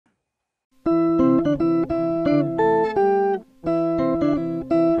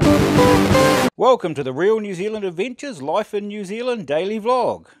Welcome to the Real New Zealand Adventures Life in New Zealand Daily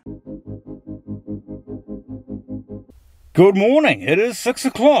Vlog. Good morning, it is 6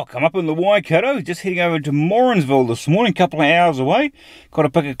 o'clock. I'm up in the Waikato, just heading over to Morrinsville this morning, a couple of hours away. Got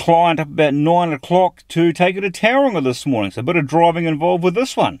to pick a client up about 9 o'clock to take her to Tauranga this morning, so a bit of driving involved with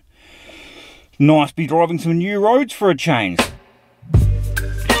this one. Nice to be driving some new roads for a change.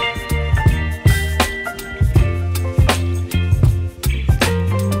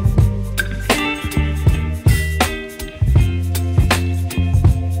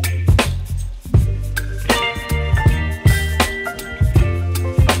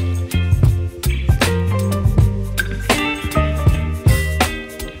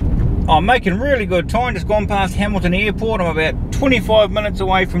 I'm making really good time, just gone past Hamilton Airport. I'm about 25 minutes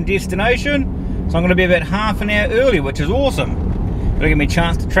away from destination, so I'm going to be about half an hour early, which is awesome. It'll give me a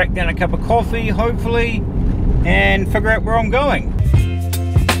chance to track down a cup of coffee, hopefully, and figure out where I'm going.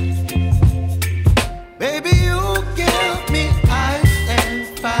 Baby, you give me ice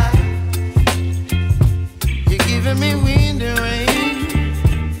and fire. You're giving me wind and rain.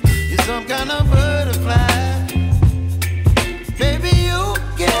 You're some kind of butterfly. Baby, you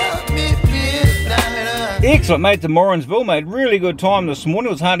give me midnight. Excellent, made to Morrinsville. Made really good time this morning.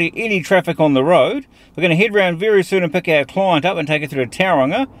 There was hardly any traffic on the road. We're going to head round very soon and pick our client up and take her through to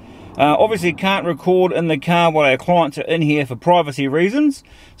Tauranga. Obviously can't record in the car while our clients are in here for privacy reasons.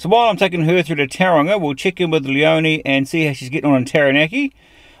 So while I'm taking her through to Tauranga, we'll check in with Leonie and see how she's getting on in Taranaki.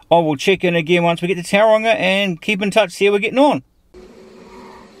 I will check in again once we get to Tauranga and keep in touch, see how we're getting on.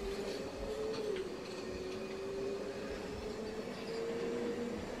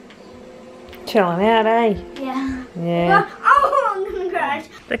 Chilling out, eh? Yeah. Yeah. Oh, I'm gonna crash.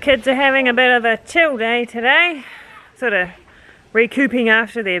 The kids are having a bit of a chill day today. Sort of recouping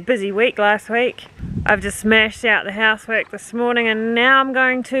after their busy week last week. I've just smashed out the housework this morning and now I'm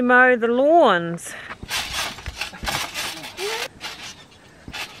going to mow the lawns.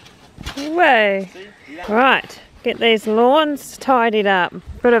 Whoa. Right, get these lawns tidied up.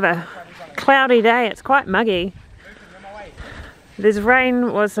 Bit of a cloudy day, it's quite muggy. There's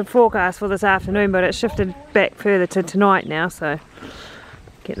rain was the forecast for this afternoon, but it shifted back further to tonight now, so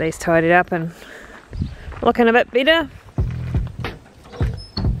get these tidied up and looking a bit better.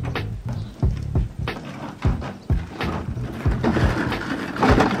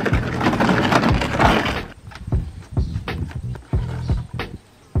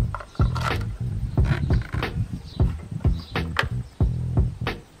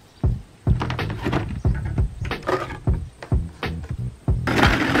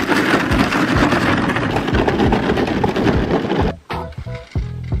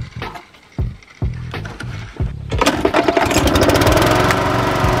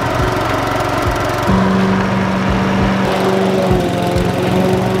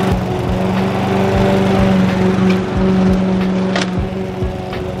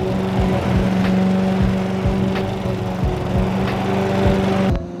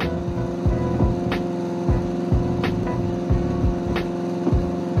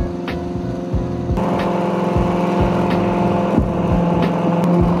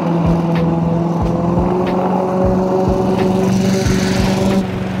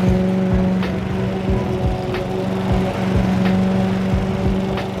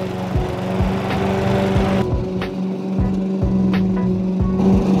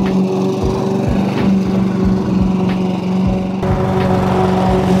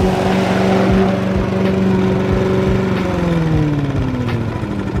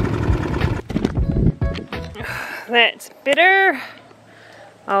 That's better.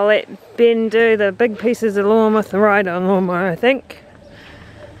 I'll let Ben do the big pieces of lawn with the ride-on lawnmower, I think.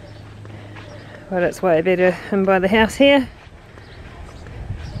 But it's way better in by the house here.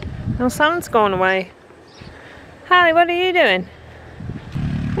 Our sun's gone away. Harley, what are you doing?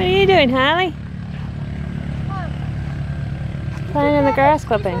 What are you doing, Harley? Playing in the grass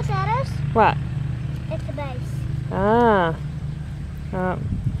clippings. What? It's the base. Ah.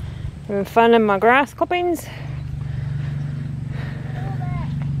 Having fun in my grass clippings.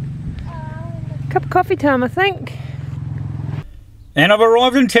 Cup of coffee time, I think. And I've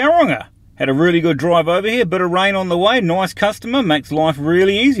arrived in Tauranga. Had a really good drive over here, bit of rain on the way, nice customer, makes life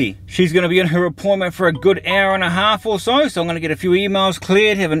really easy. She's going to be in her appointment for a good hour and a half or so, so I'm going to get a few emails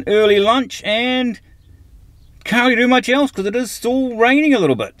cleared, have an early lunch, and can't really do much else because it is still raining a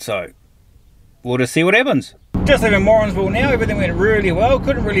little bit, so we'll just see what happens. Just leaving Morrinsville now, everything went really well,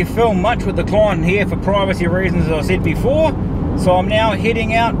 couldn't really film much with the client here for privacy reasons as I said before, so I'm now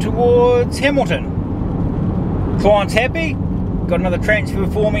heading out towards Hamilton. Client's happy, got another transfer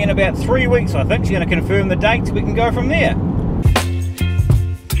for me in about 3 weeks I think. She's going to confirm the date so we can go from there.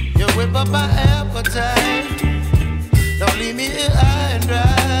 Your whip up my appetite. Don't leave me here high and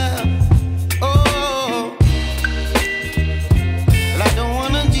dry. Oh, well, I don't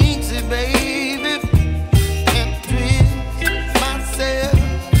wanna jinx it, baby, and twist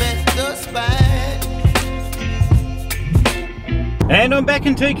myself at the spine. And I'm back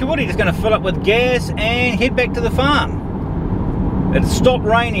in Tikawiti, just going to fill up with gas and head back to the farm. It's stopped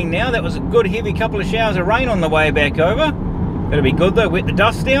raining now. That was a good heavy couple of showers of rain on the way back over. That'll be good though, wet the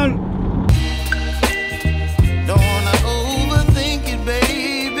dust down. Don't wanna overthink it,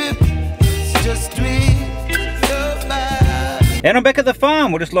 baby. It's just twist your body. And I'm back at the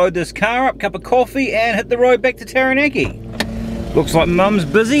farm. We'll just load this car up, cup of coffee, and hit the road back to Taranaki. Looks like Mum's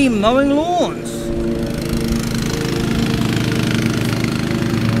busy mowing lawns.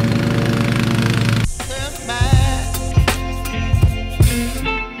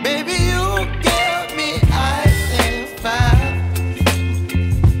 Baby, you give me ice and fire.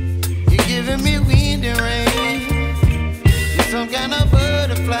 You're giving me wind and rain. You're some kind of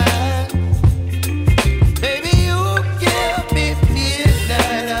butterfly. Baby, you give me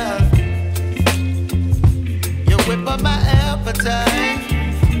midnight. You whip up my appetite.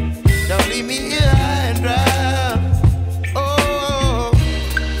 Don't leave me here high and dry. Oh,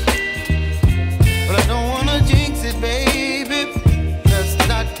 but I don't wanna jinx it, baby. Let's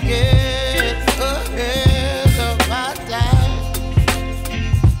not get ahead of my time.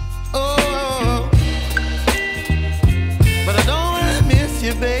 Oh, but I don't wanna miss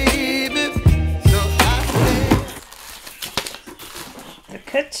you, baby. So I The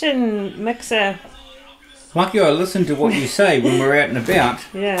kitchen mixer. Lucky I listened to what you say when we're out and about,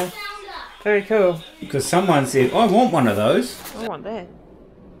 Yeah. Very cool. because someone said, I want one of those. I want that.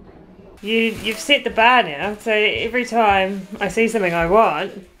 You've set the bar now, so every time I see something I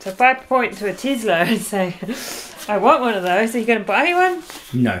want, so if I point to a Tesla and say, I want one of those, are you going to buy me one?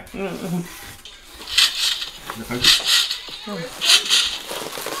 No.